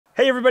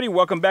Hey everybody,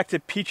 welcome back to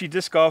Peachy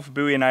Disc Golf.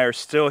 Bowie and I are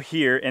still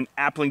here in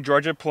Appling,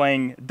 Georgia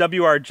playing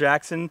W.R.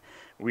 Jackson.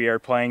 We are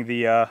playing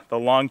the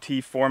long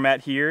tee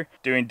format here,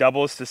 doing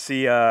doubles to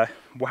see how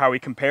we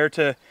compare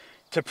to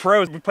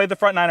pros. We played the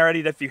front nine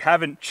already. If you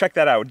haven't, check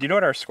that out. Do you know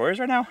what our score is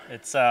right now?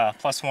 It's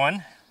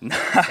 +1.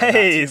 Nice. So not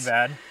too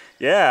bad.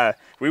 Yeah,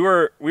 we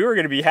were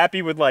going to be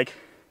happy with like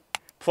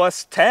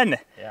 +10.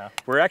 Yeah.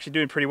 We're actually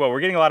doing pretty well. We're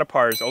getting a lot of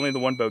pars, only the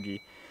one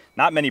bogey.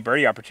 Not many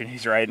birdie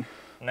opportunities, right?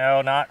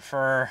 No, not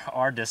for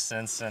our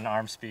distance and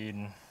arm speed.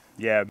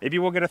 Yeah, maybe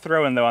we'll get a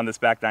throw in though on this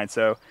back nine.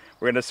 So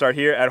we're gonna start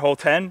here at hole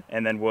 10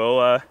 and then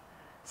we'll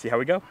see how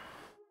we go.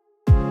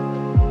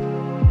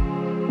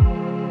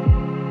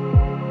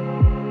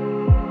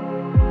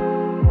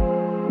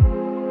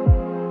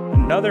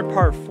 Another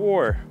par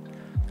 4,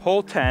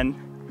 hole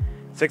 10,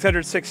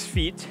 606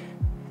 feet.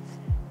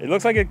 It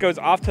looks like it goes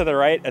off to the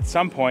right at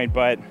some point,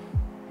 but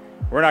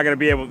we're not gonna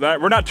be able,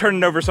 we're not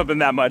turning over something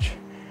that much.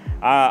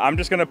 I'm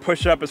just gonna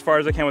push it up as far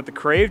as I can with the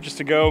crave just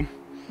to go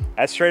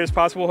as straight as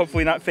possible,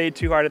 hopefully not fade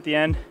too hard at the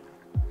end.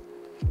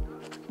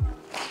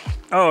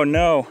 Oh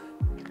no.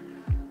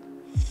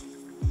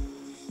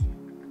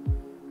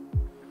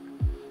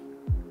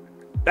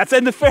 That's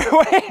in the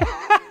fairway.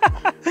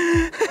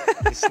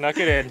 You snuck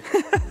it in.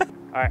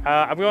 All right,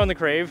 I'm going the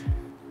crave.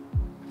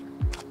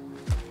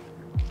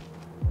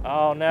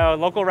 Oh no,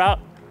 local route.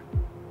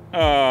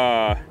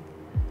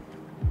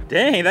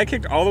 Dang, that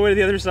kicked all the way to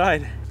the other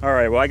side. All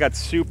right, well, I got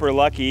super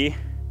lucky,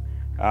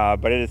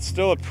 but it's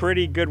still a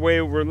pretty good way.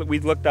 We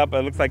looked up,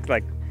 it looks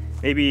like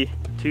maybe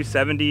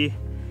 270,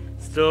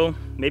 still,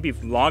 maybe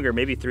longer,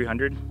 maybe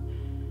 300.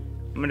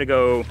 I'm gonna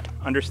go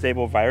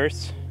understable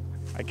virus.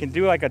 I can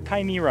do like a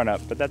tiny run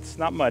up, but that's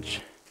not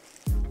much.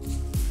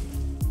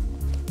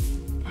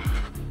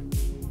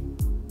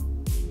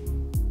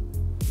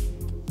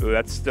 Ooh,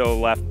 that's still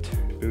left.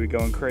 Ooh, we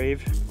going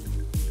crave.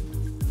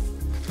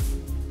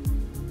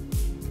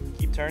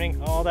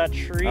 Turning. Oh, that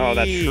tree. Oh,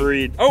 that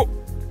tree. Oh,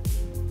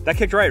 that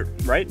kicked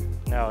right?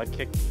 No, it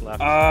kicked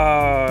left.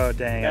 Oh,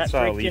 dang. That I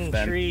saw a leaf freaking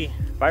then. tree.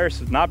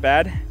 Virus is not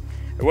bad.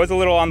 It was a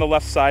little on the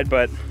left side,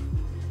 but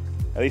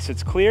at least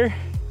it's clear.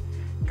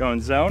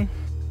 Going zone.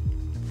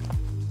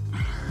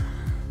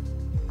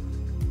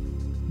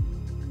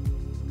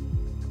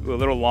 Ooh, a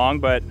little long,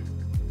 but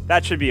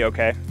that should be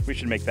okay. We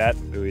should make that.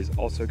 Ooh, he's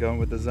also going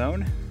with the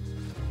zone.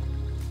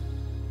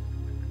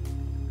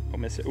 I'll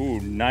miss it.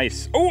 Ooh,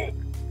 nice. Oh!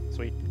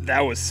 Sweet.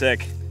 That was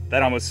sick.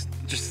 That almost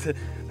just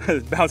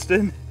bounced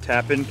in.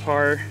 Tap in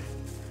par.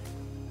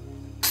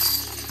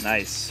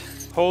 Nice.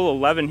 Hole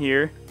 11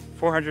 here,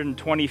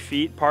 420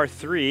 feet, par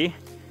 3.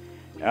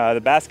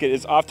 The basket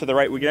is off to the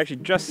right. We can actually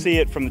just see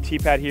it from the tee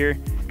pad here,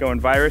 going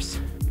virus.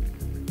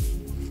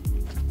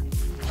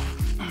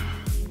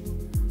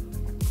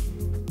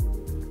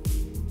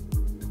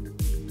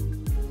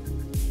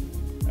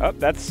 Oh,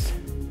 that's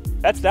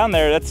down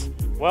there.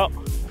 Well,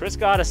 Chris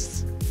got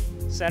us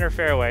center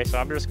fairway, so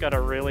I'm just gonna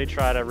really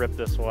try to rip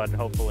this one,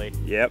 hopefully.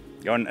 Yep,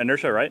 going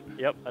inertia, right?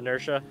 Yep,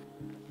 inertia.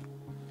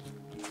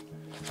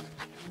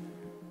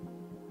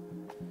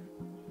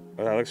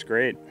 Oh, that looks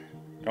great.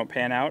 Don't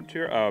pan out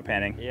too. Oh,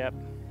 panning. Yep.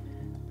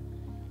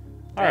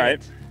 All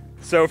right.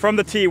 So from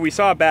the tee, we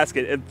saw a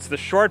basket. It's the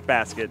short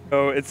basket.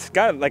 So it's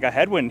got like a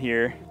headwind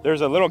here.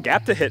 There's a little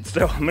gap to hit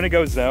still. I'm gonna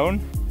go zone.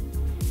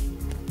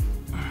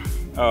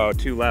 Oh,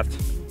 2 left.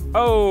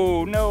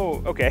 Oh,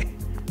 no, okay.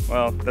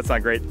 Well, that's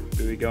not great.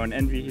 Do we go in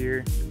envy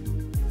here?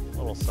 A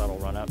little subtle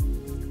run up.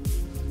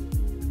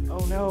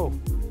 Oh no.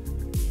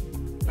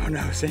 Oh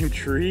no, same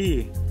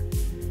tree.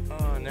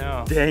 Oh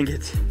no. Dang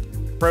it.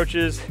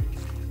 Approaches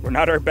were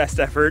not our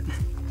best effort.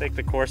 I think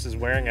the course is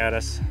wearing at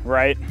us.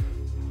 Right.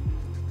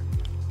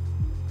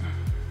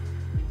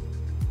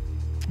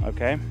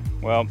 Okay,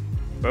 well,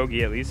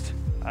 bogey at least.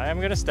 I'm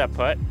gonna step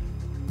putt.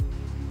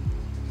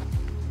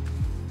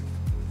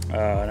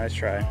 Oh, nice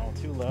try. Oh,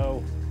 too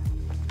low.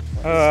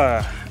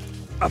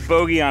 A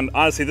bogey on,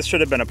 honestly, this should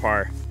have been a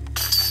par.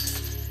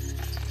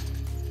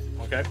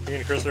 Okay, me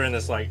and Chris are in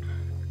this like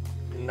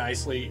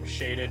nicely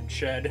shaded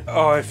shed.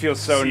 Oh, it feels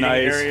so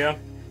nice. Area.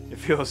 It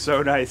feels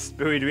so nice.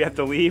 Bowie, do we have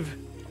to leave?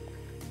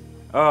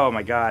 Oh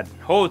my God.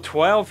 Hole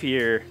 12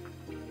 here.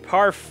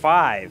 Par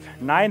 5,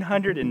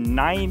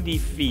 990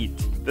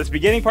 feet. This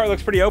beginning part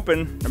looks pretty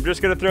open. I'm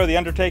just gonna throw the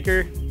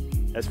Undertaker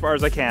as far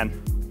as I can.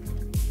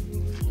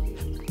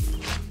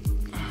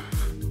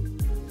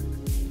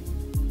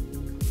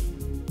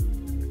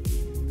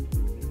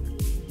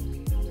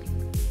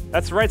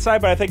 That's the right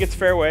side, but I think it's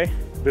fairway.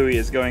 Bowie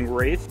is going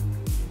wraith.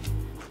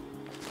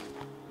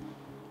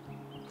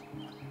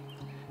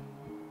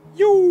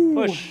 Yo!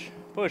 Push,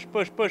 push,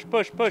 push, push,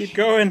 push, push. Keep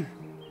going.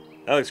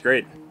 That looks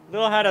great.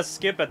 Lil had a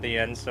skip at the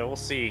end, so we'll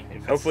see.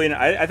 Hopefully,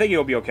 I think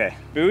it'll be okay.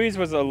 Bowie's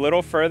was a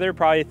little further,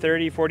 probably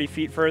 30, 40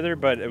 feet further,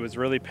 but it was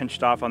really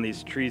pinched off on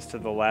these trees to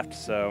the left.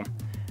 So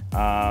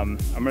I'm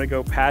gonna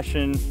go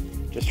passion,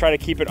 just try to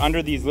keep it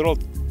under these little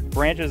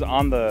branches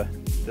on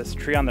this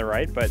tree on the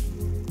right, but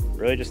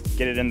really just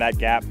get it in that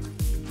gap.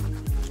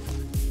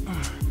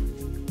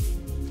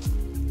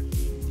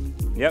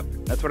 Yep,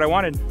 that's what I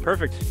wanted.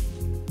 Perfect.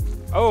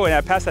 Oh, and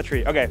I passed that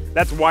tree. Okay,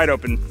 that's wide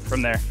open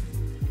from there.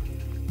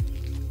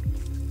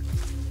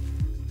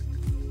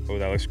 Oh,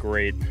 that looks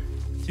great.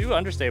 Too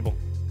understable.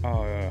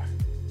 Oh,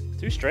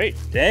 Too straight.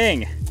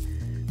 dang.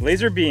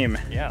 Laser beam.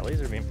 Yeah,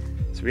 laser beam.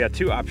 So we got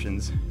two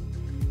options.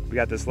 We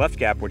got this left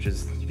gap, which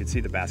is, you can see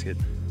the basket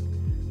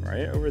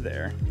right over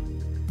there.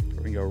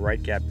 We can go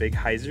right gap, big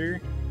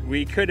hyzer.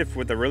 We could, if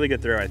with a really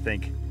good throw, I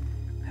think,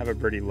 have a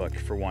birdie look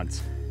for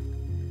once.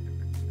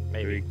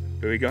 Maybe.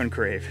 But we go and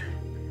crave.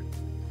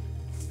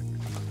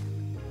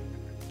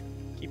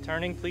 Keep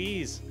turning,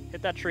 please.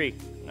 Hit that tree.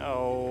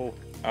 No.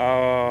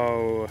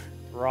 Oh.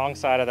 Wrong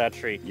side of that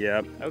tree.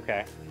 Yep.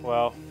 Okay,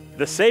 well.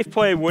 The safe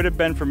play would have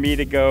been for me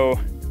to go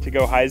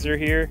hyzer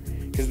here,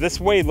 because this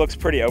way looks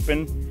pretty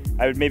open.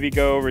 I would maybe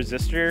go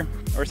resistor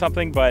or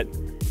something, but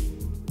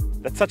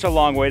that's such a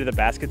long way to the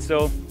basket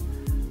still.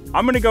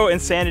 I'm gonna go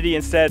insanity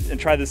instead and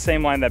try the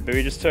same line that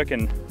Bowie just took,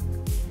 and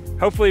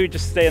hopefully we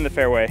just stay in the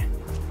fairway.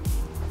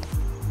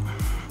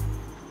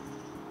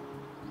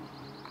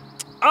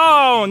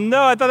 Oh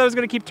no, I thought I was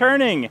gonna keep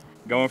turning.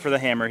 Going for the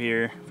hammer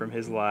here from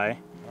his lie.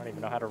 I don't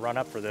even know how to run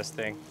up for this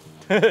thing.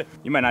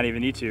 You might not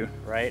even need to.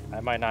 Right,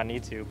 I might not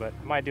need to, but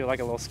I might do like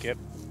a little skip.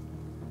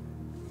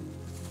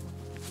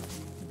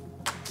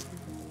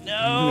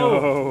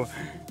 No! No.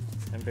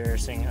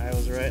 Embarrassing, I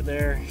was right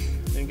there.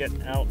 Didn't get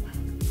out.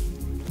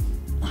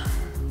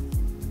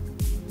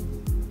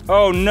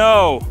 Oh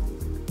no!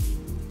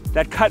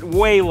 That cut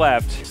way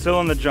left. Still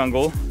in the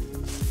jungle.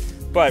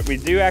 But we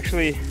do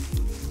actually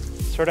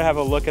sort of have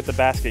a look at the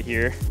basket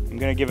here. I'm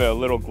gonna give it a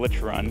little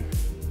glitch run.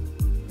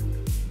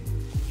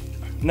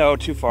 No,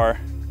 too far.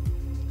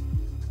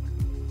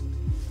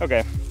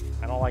 Okay.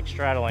 I don't like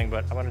straddling,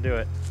 but I'm gonna do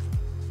it.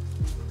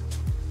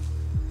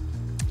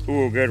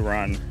 Ooh, good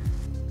run.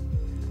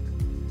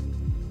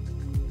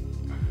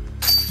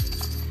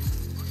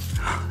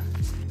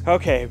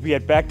 Okay, we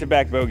had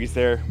back-to-back bogeys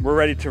there. We're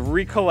ready to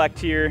recollect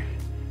here.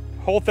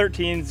 Hole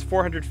 13 is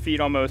 400 feet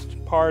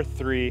almost, par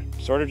 3.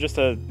 Sort of just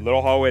a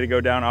little hallway to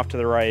go down off to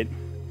the right.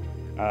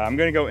 I'm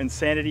gonna go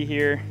insanity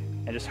here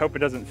and just hope it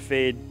doesn't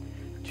fade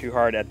too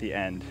hard at the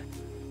end.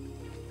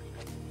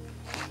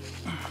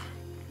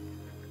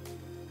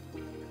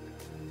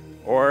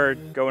 Or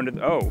go into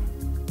the, oh.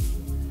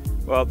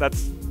 Well,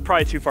 that's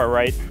probably too far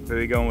right. But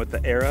we going with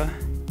the era.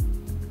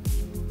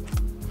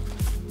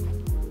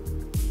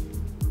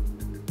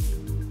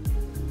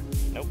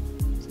 Nope,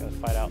 just gonna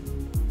fight out.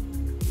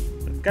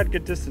 It's got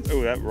good distance.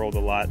 Oh, that rolled a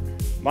lot.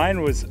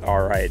 Mine was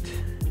all right.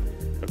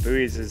 But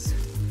Bowie's is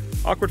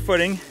awkward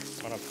footing.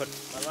 I'm gonna put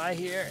my lie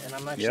here, and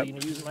I'm actually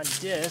gonna use my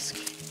disc.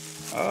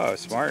 Oh,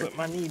 smart. Put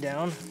my knee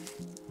down.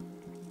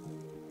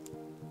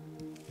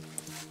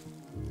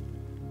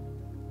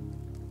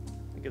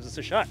 It gives us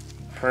a shot.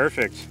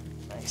 Perfect.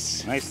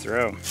 Nice. Nice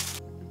throw.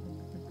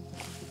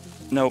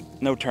 Nope,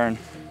 no turn.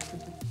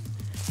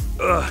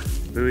 Ugh.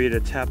 Bowie to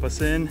tap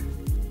us in.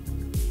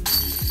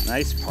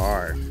 Nice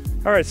par.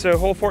 All right, so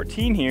hole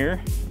 14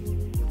 here.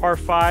 Par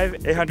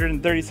 5,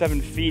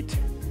 837 feet.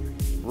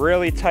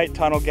 Really tight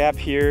tunnel gap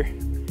here.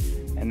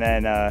 And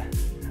then, I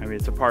mean,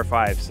 it's a par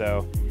 5,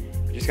 so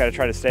we just gotta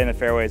try to stay in the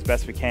fairway as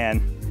best we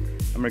can.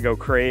 I'm gonna go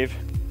crave.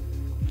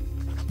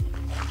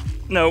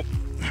 Nope.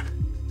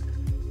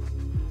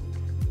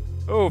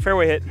 Oh,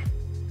 fairway hit.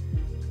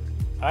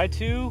 I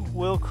too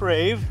will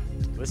crave.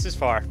 This is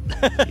far.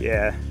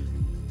 Yeah.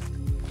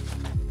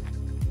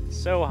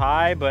 So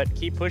high, but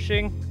keep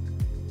pushing.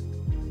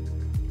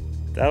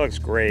 That looks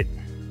great.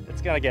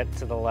 It's gonna get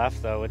to the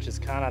left though, which is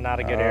kind of not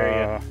a good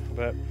area,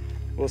 but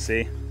we'll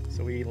see.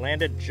 So we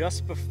landed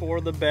just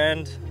before the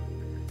bend.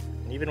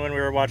 And even when we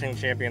were watching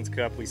Champions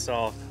Cup, we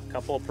saw a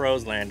couple of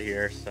pros land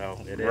here, so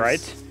it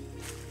is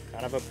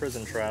kind of a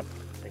prison trap.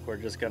 I think we're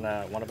just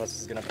gonna, one of us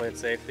is gonna play it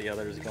safe, the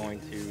other is going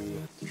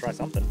to try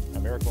something, a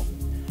miracle.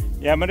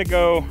 Yeah, I'm gonna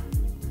go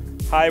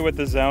high with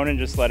the zone and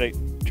just let it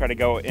try to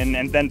go in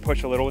and then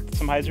push a little with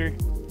some hyzer.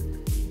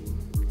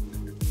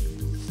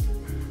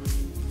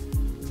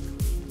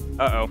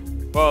 Uh-oh.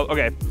 Well,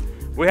 okay.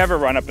 We have a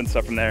run up and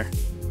stuff from there.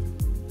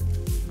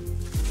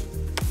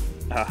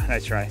 Ah,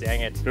 nice try. Dang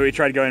it. But we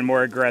tried going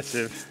more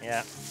aggressive.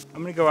 Yeah.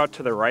 I'm gonna go out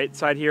to the right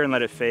side here and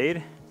let it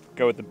fade.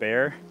 Go with the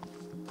bear.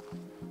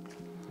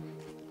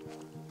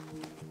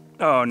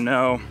 Oh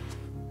no.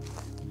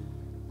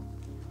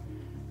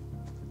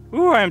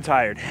 Ooh, I am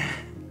tired.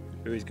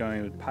 Ooh, he's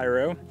going with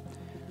pyro.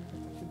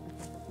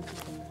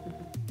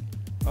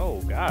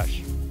 Oh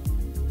gosh.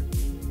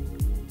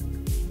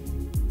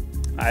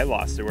 I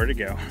lost it, where'd it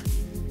go?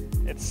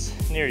 It's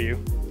near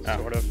you,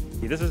 sort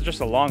of. This is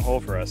just a long hole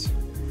for us.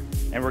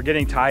 And we're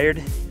getting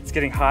tired, it's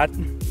getting hot.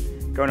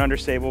 Going under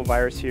stable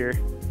virus here.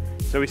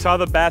 So we saw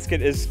the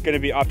basket is gonna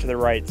be off to the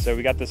right. So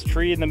we got this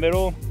tree in the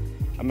middle.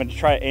 I'm gonna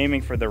try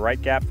aiming for the right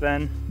gap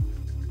then.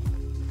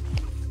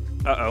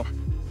 Uh-oh.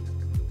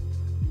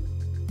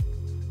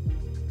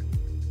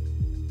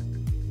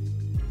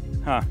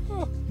 Huh.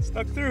 Oh,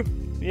 stuck through.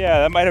 Yeah,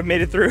 that might have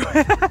made it through.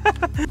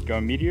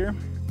 Going meteor.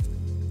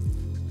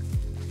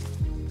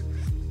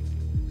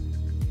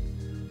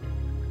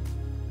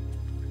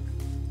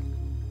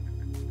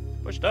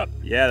 Push. washed up.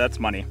 Yeah, that's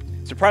money.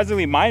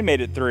 Surprisingly, mine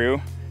made it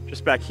through,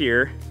 just back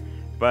here.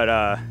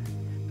 But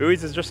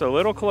Bowie's is just a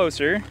little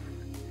closer.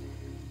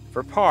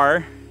 For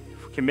par,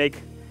 we can make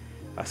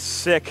a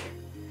sick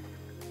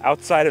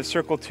outside of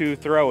circle 2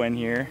 throw in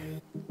here.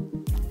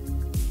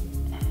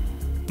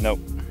 Nope.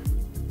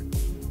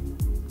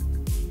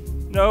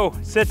 No,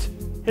 sit,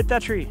 hit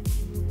that tree.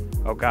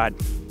 Oh God.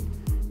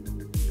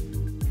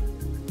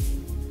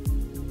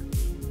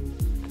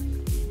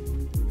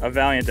 A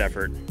valiant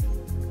effort.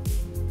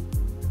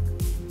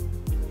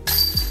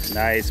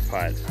 Nice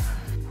putt.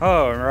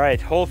 All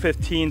right, hole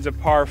 15's a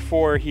par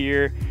 4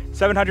 here,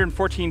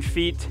 714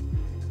 feet.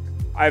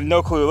 I have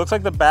no clue. It looks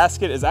like the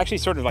basket is actually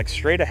sort of like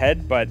straight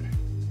ahead, but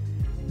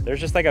there's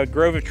just like a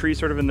grove of trees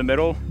sort of in the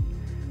middle.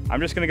 I'm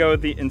just gonna go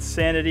with the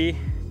insanity.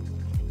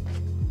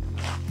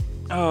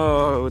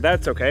 Oh,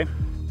 that's okay.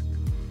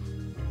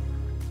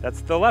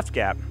 That's the left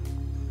gap.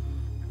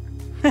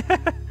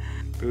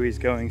 Bowie's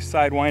going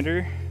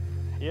sidewinder.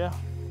 Yeah,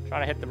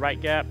 trying to hit the right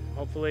gap,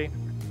 hopefully.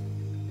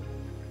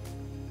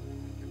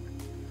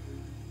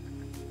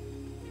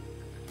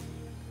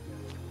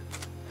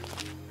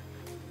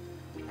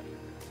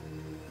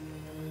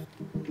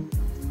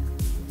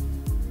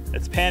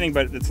 It's panning,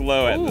 but it's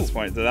low at this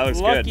point, so that looks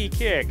lucky good.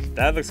 kick.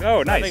 That looks,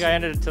 oh, nice. I think I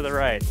ended it to the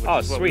right,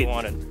 which is what we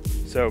wanted.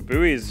 So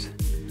Bowie's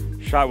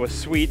shot was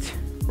sweet.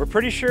 We're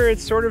pretty sure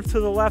it's sort of to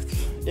the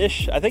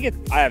left-ish. I think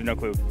I have no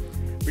clue.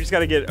 We just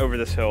gotta get over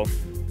this hill.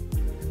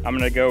 I'm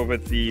gonna go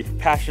with the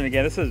passion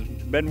again. This has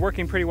been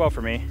working pretty well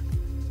for me.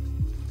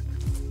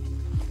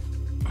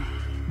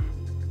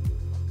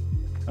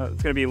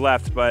 It's gonna be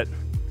left, but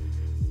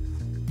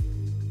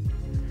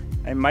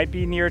I might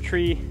be near a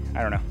tree.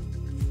 I don't know.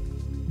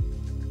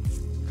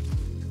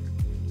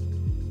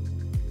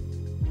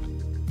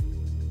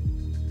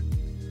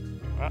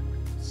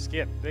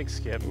 Skip, big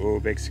skip.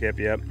 Oh, big skip,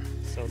 yep.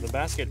 So the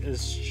basket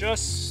is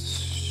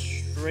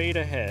just straight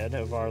ahead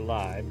of our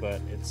lie, but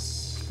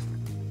it's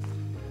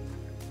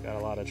got a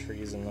lot of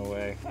trees in the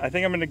way. I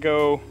think I'm gonna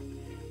go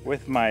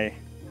with my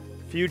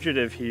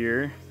fugitive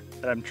here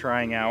that I'm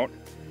trying out,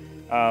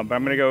 but I'm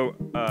gonna go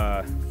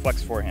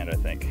flex forehand, I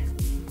think.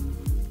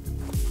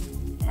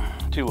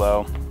 Too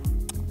low.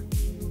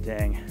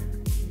 Dang.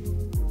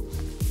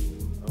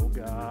 Oh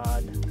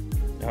God.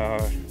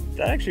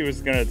 That actually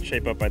was gonna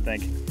shape up, I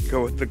think.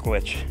 Go with the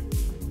glitch.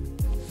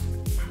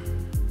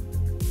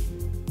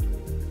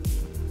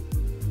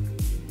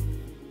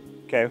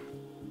 Okay.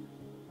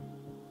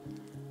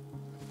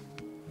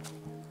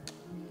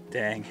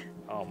 Dang.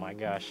 Oh my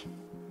gosh.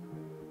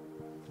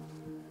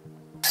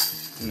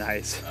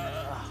 Nice.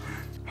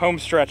 Home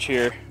stretch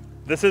here.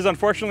 This is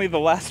unfortunately the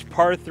last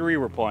par 3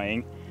 we're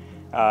playing.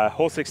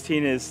 Hole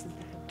 16 is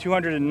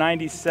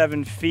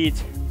 297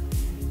 feet.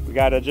 We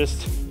gotta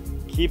just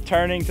keep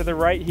turning to the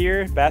right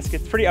here.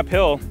 Basket's pretty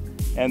uphill.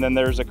 And then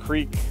there's a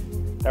creek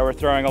that we're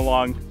throwing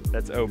along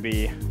that's OB.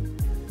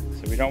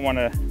 So we don't want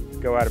to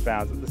go out of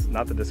bounds. This is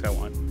not the disc I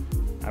want.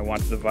 I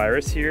want the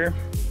virus here.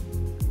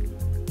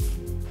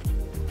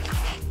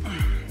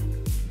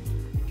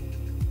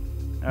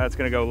 It's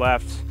gonna go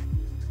left,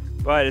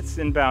 but it's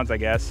in bounds, I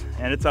guess.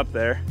 And it's up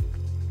there.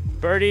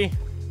 Birdie,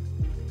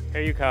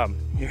 here you come.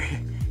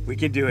 We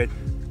can do it.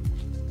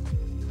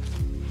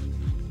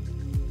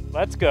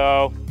 Let's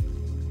go.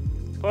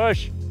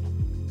 Push.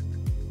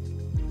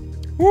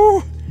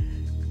 Woo!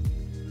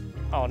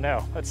 Oh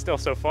no, that's still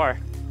so far.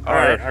 All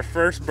right, our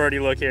first birdie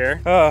look here.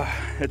 Oh,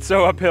 it's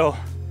so uphill.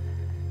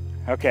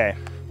 Okay,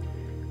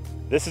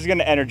 this is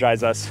gonna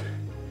energize us.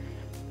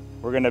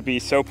 We're gonna be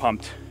so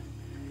pumped.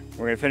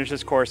 We're gonna finish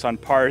this course on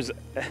pars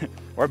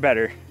or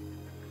better.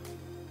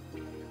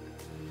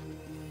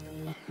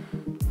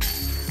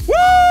 Woo!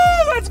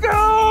 Let's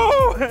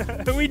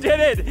go! We did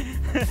it!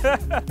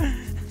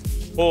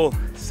 Hole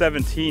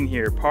 17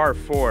 here, par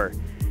 4,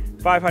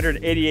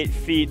 588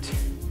 feet.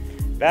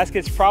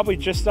 Basket's probably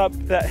just up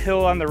that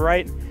hill on the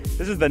right.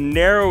 This is the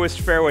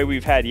narrowest fairway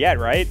we've had yet,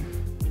 right?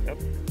 Yep.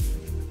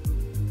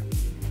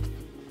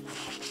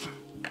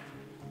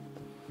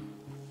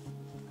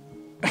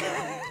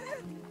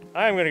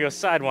 I'm gonna go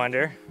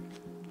sidewinder.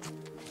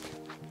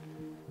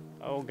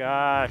 Oh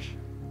gosh.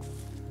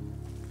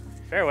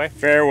 Fairway.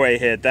 Fairway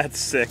hit, that's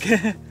sick.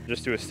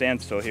 Just do a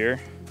standstill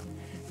here.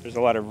 There's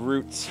a lot of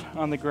roots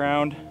on the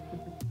ground.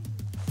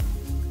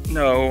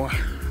 No,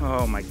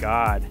 oh my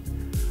God.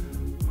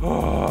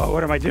 Oh,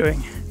 what am I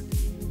doing?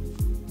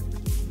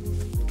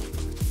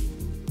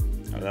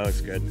 Oh, that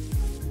looks good.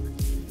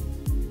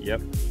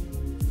 Yep,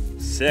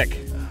 sick.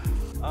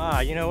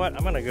 You know what?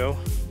 I'm gonna go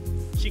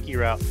cheeky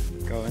route.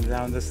 Going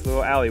down this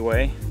little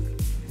alleyway.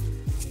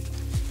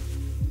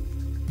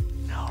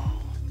 No.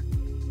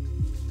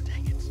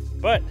 Dang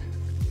it. But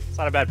it's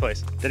not a bad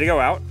place. Did it go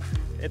out?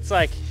 It's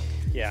like,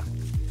 yeah.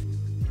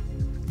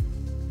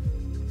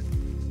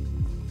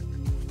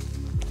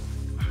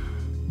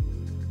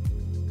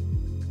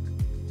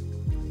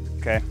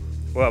 Okay,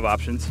 we'll have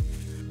options.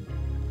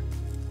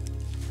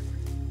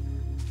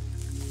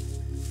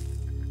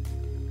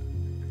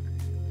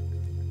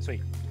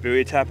 Sweet.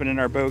 Bowie tapping in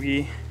our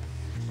bogey.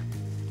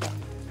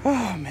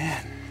 Oh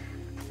man.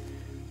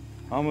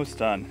 Almost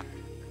done.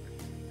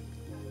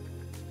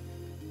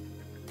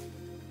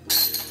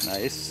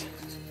 Nice.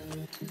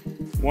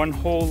 One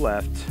hole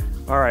left.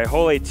 All right,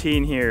 hole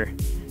 18 here,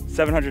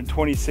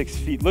 726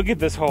 feet. Look at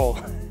this hole.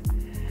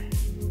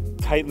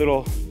 Tight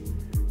little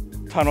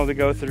tunnel to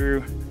go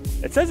through.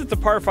 It says it's a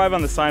par 5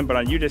 on the sign, but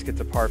on UDisc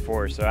it's a par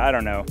 4, so I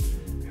don't know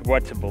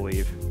what to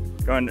believe.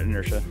 Go into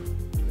inertia.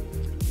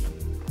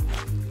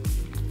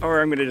 Or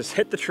I'm gonna just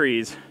hit the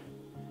trees.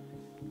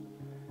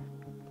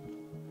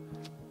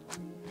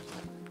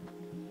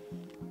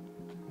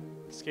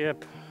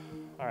 Skip.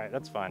 All right,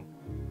 that's fine.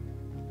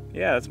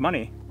 Yeah, that's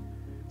money.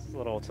 It's a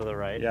little to the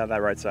right. Yeah,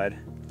 that right side.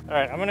 All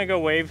right, I'm gonna go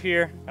wave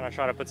here, and I'll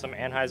try to put some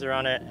anhyzer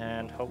on it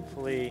and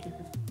hopefully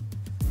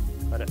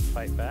let it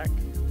fight back.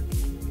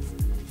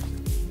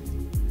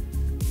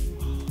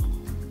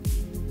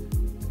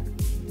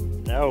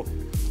 No.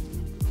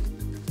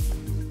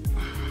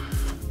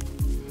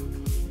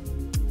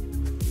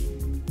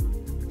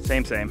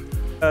 Same.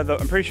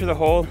 I'm pretty sure the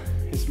hole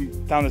is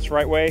down this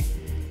right way.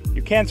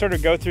 You can sort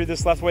of go through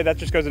this left way. That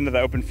just goes into the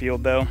open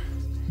field though.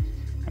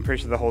 I'm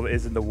pretty sure the hole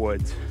is in the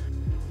woods.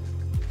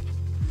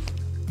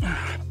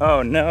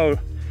 Oh no.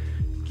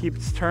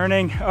 Keeps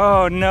turning.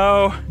 Oh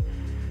no.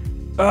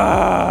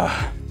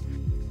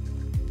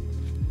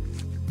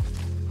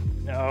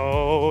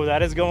 No,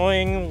 that is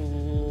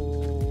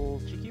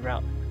going cheeky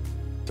route.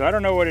 So I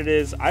don't know what it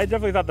is. I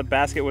definitely thought the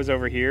basket was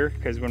over here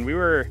because when we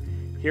were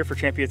here for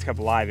Champions Cup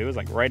Live, it was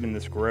like right in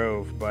this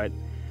grove, but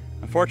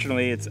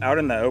unfortunately it's out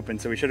in the open,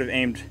 so we should have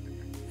aimed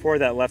for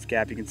that left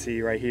gap you can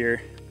see right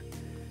here.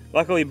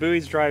 Luckily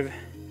Bowie's drive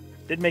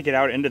did make it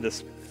out into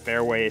this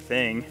fairway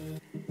thing.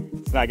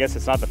 I guess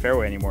it's not the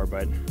fairway anymore,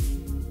 but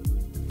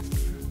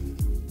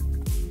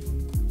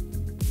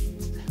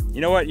you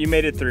know what? You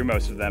made it through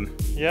most of them.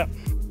 Yep.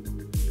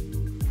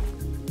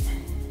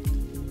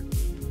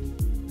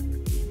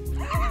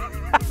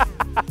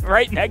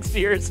 Right next to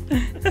yours.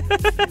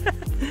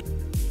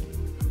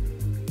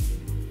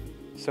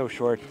 So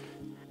short.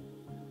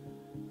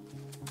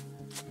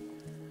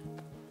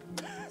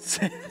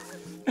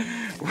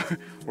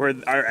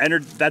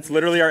 That's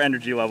literally our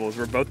energy levels.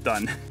 We're both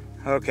done.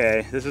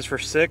 Okay, this is for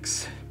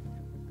 6.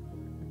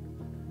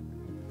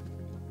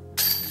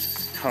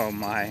 Oh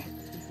my.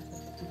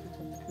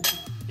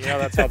 You know,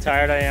 that's how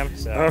tired I am,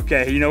 so.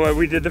 Okay, you know what?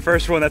 We did the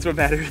first one. That's what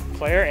matters.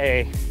 Player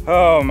A.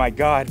 Oh my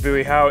God,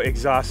 Bowie, how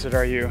exhausted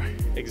are you?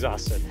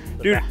 Exhausted.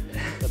 Dude.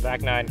 The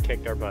back 9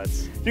 kicked our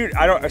butts. Dude,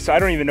 I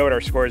don't even know what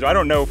our score is. I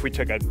don't know if we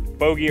took a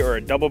bogey or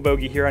a double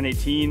bogey here on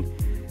 18.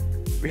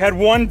 We had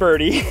 1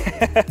 birdie.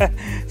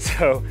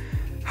 So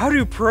how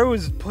do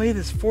pros play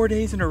this 4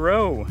 days in a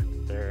row?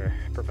 They're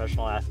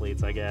professional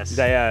athletes, I guess.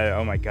 Yeah,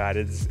 oh my God,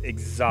 it's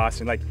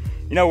exhausting. Like,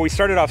 you know, we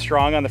started off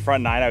strong on the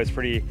front 9. I was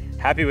pretty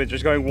happy with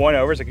just going 1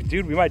 over. It's like,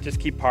 dude, we might just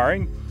keep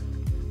parring.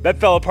 That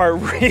fell apart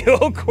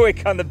real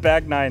quick on the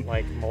back 9.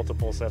 Like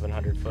multiple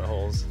 700-foot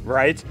holes.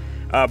 Right.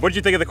 What did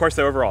you think of the course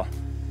though overall?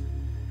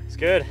 It's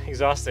good,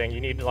 exhausting.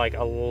 You need like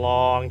a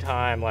long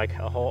time, like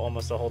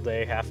almost a whole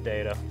day, half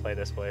day to play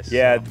this place.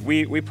 Yeah, so.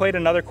 we played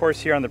another course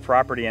here on the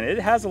property and it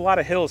has a lot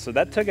of hills, so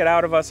that took it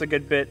out of us a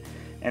good bit.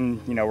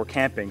 And you know, we're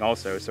camping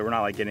also, so we're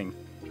not like getting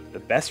the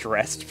best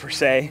rest per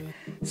se.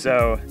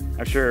 So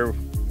I'm sure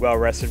well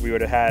rested we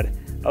would have had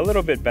a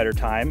little bit better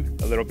time,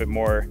 a little bit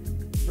more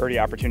birdie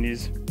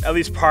opportunities, at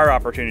least par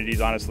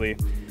opportunities, honestly.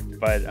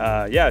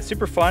 But yeah,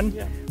 super fun.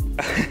 Yeah.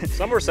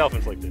 Some were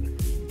self-inflicted.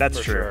 That's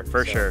true,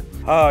 for sure.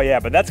 Oh yeah,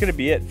 but that's gonna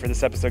be it for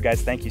this episode,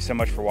 guys. Thank you so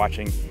much for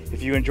watching.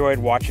 If you enjoyed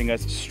watching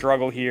us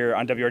struggle here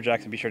on WR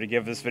Jackson, be sure to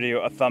give this video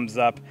a thumbs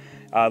up.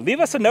 Leave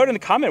us a note in the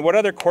comment what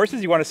other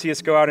courses you want to see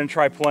us go out and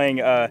try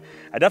playing. I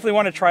definitely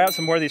want to try out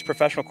some more of these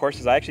professional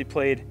courses. I actually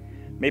played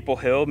Maple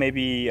Hill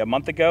maybe a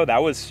month ago.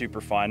 That was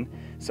super fun.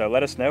 So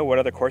let us know what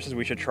other courses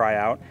we should try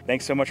out.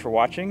 Thanks so much for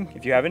watching.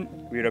 If you haven't,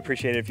 we would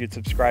appreciate it if you'd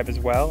subscribe as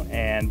well.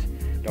 And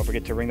don't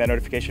forget to ring that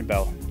notification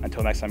bell.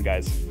 Until next time,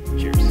 guys.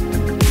 Cheers.